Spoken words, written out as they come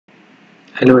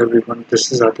Hello everyone,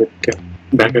 this is Aditya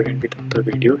back again with another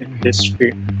video. In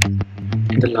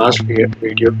the last video,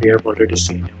 we have already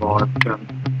seen about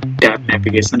tab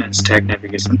navigation and stack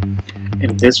navigation.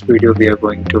 In this video, we are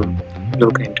going to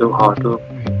look into how to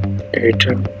create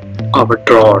our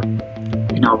drawer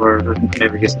in our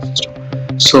navigation system.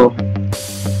 So,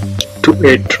 to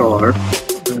add drawer,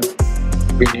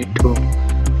 we need to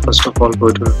first of all go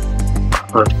to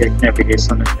our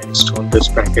navigation and install this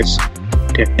package.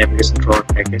 Navigation drawer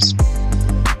package.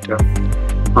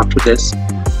 After this,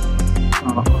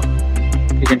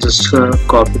 you can just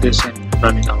copy this and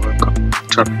run in our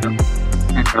terminal.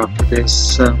 And after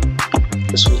this,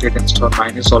 this will get installed.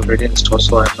 Mine is already installed,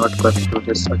 so I'm not going to do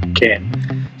this again.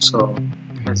 So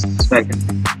as I can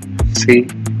see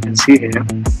here,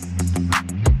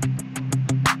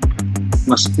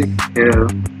 must be here.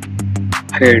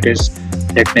 Here it is,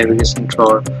 navigation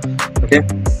drawer. Okay.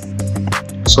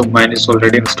 So mine is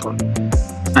already installed,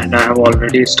 and I have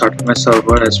already started my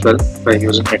server as well by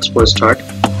using export start.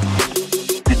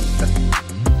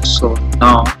 And so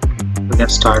now we can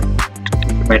start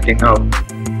implementing our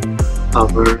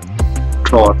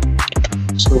drawer.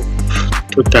 So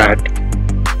to that,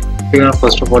 we're gonna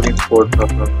first of all import our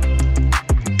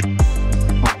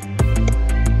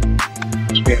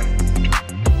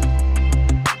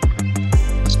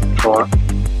drawer,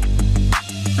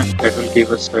 and that will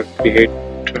give us a create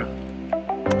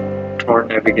drawer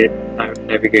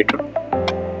navigator,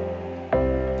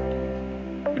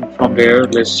 and from there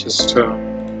let's just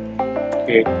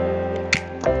create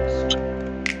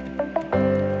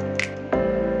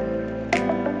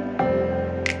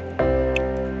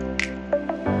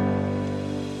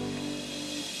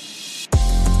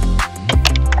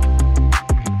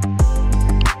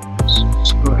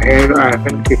so here I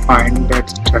haven't defined that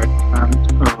stack. I'm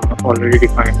already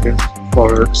defined this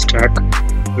for stack.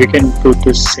 We can do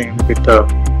the same with the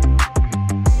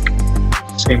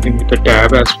thing with the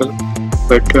tab as well,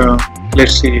 but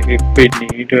let's see if we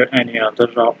need any other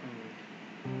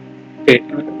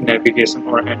navigation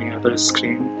or any other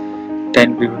screen,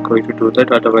 then we will going to do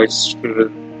that. Otherwise we will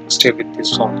stay with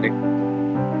this only.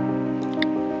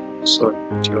 So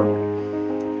drawer.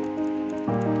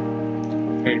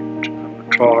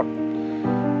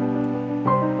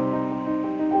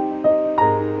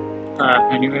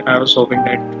 Anyway, I was hoping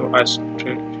that I should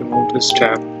remove this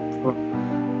tab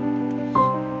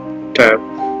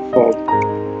for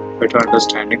better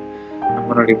understanding. I'm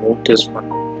going to remove this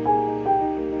one,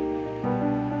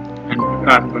 and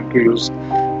I'm going to use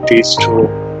these two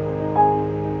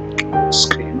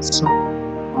screens,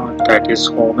 that is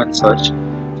home and search.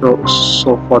 So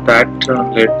for that,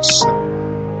 let's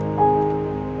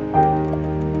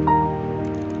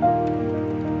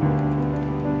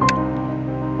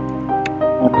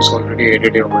home is already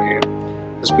added over here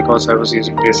just because I was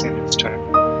using this instead.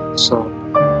 So,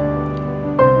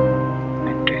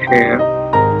 and here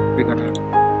we're gonna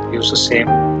use the same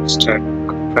stack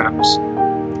frames.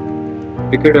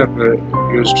 We could have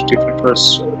used different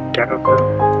tab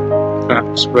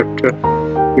frames, but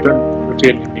we don't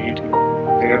really need it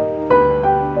here.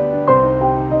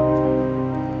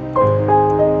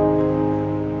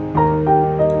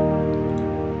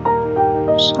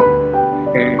 So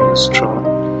here is draw.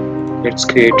 Let's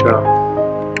create a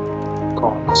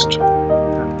const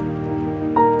drawer.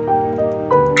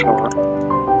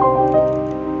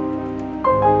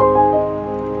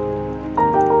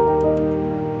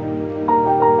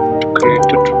 To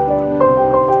create a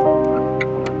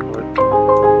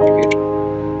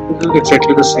this is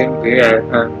exactly the same way as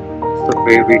the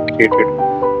way we created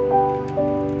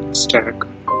stack.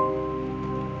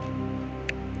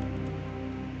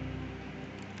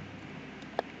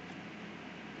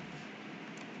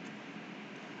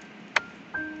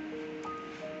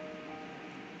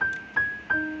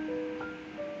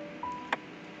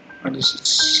 And this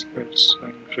is it's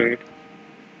going great.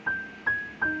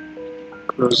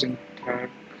 Closing tag.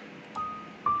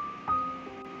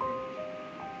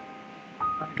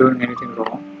 Not doing anything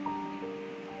wrong.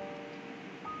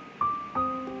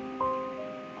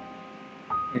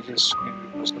 It's just maybe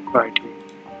because of ID.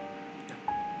 Yeah,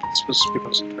 this was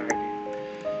because of ID.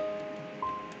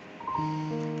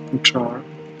 Drawer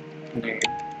name.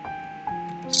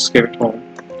 Let's give it home.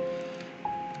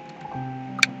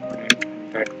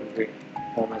 That will be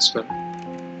home as well,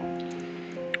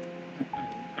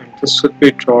 and this should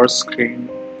be drawer screen.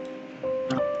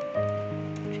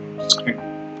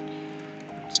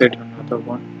 Set another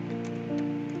one.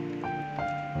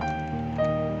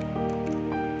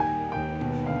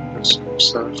 Let's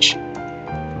search.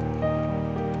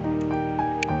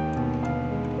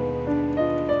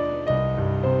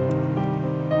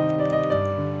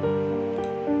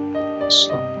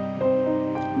 So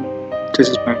this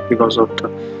is meant because of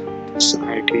this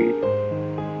ID.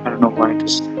 I don't know why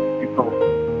this.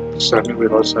 This is happening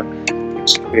because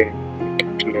it's way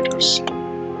calculators.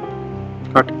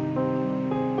 Got it.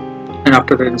 And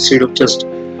after that, instead of just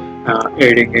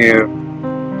adding a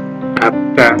app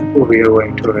plan, we are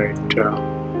going to write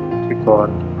we call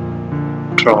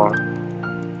drawer.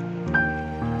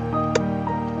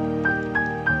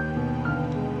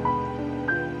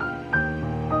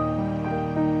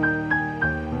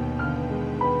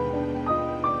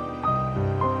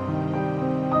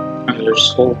 And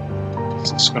let's hope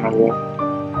this is gonna work.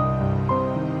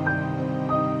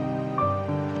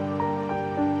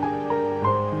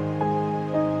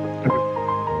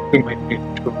 We might need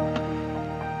to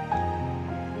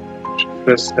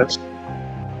refresh this.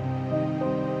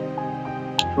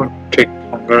 It won't take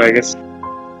longer, I guess.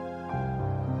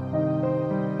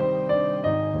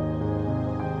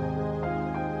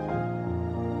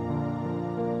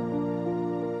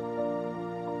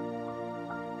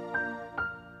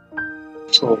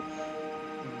 So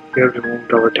we have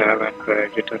removed our tab and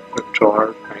added a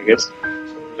drawer, I guess. So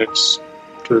let's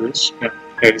do this. Yeah,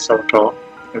 here is our drawer.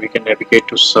 We can navigate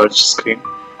to search screen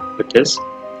with this,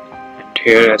 and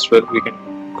here as well we can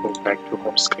go back to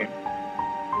home screen.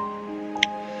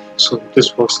 So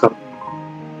this works fine.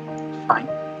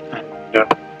 And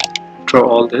after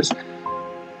all this,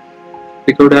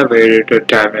 we could have added a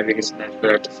tab navigation as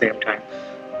well at the same time,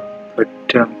 but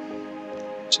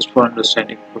just for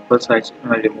understanding purpose, I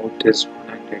remove this one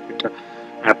and make it an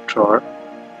app drawer.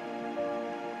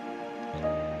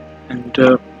 And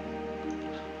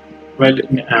well,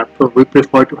 in app we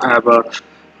prefer to have a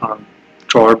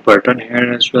drawer button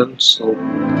here as well. So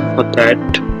for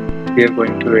that, we are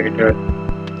going to add a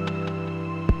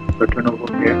button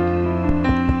over here.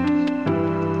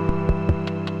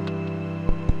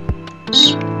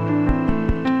 So,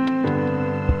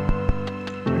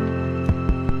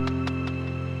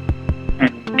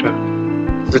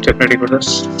 this is definitely going to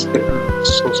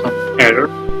show some error.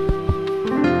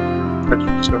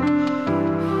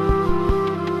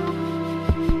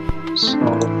 So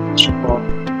first of all,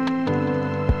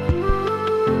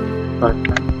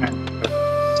 button and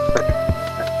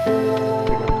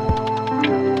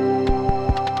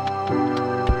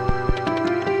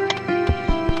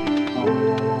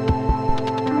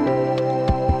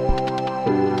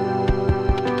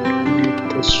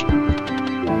this one.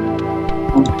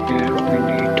 Here we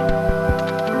need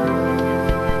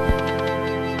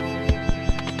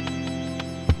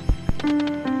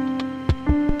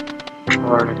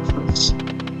drawer access.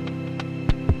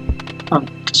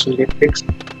 This will get fixed.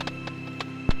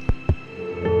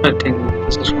 I think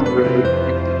this is one very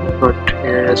but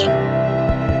here as well.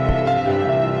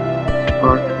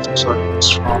 Sorry,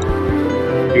 it's wrong.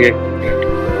 Reactivate.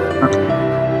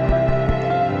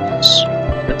 That's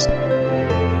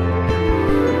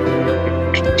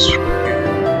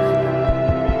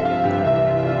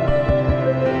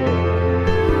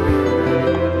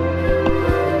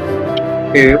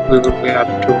here we will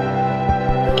have to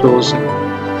close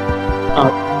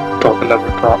toggle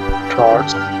level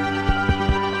drawers.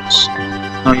 So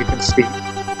now you can see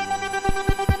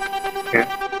here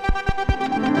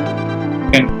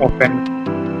you can open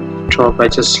drawer by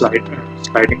just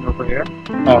sliding over here,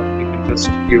 or you can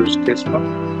just use this one,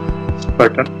 this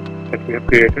button that we have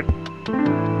created.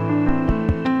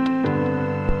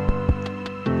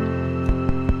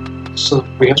 So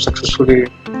we have successfully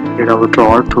added our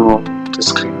drawer to the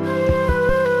screen.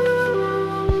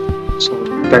 So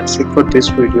that's it for this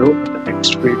video. In the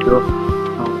next video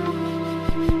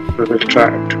we will try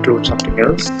to do something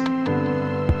else.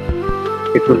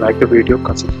 If you like the video,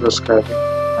 consider subscribing,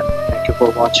 and thank you for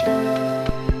watching.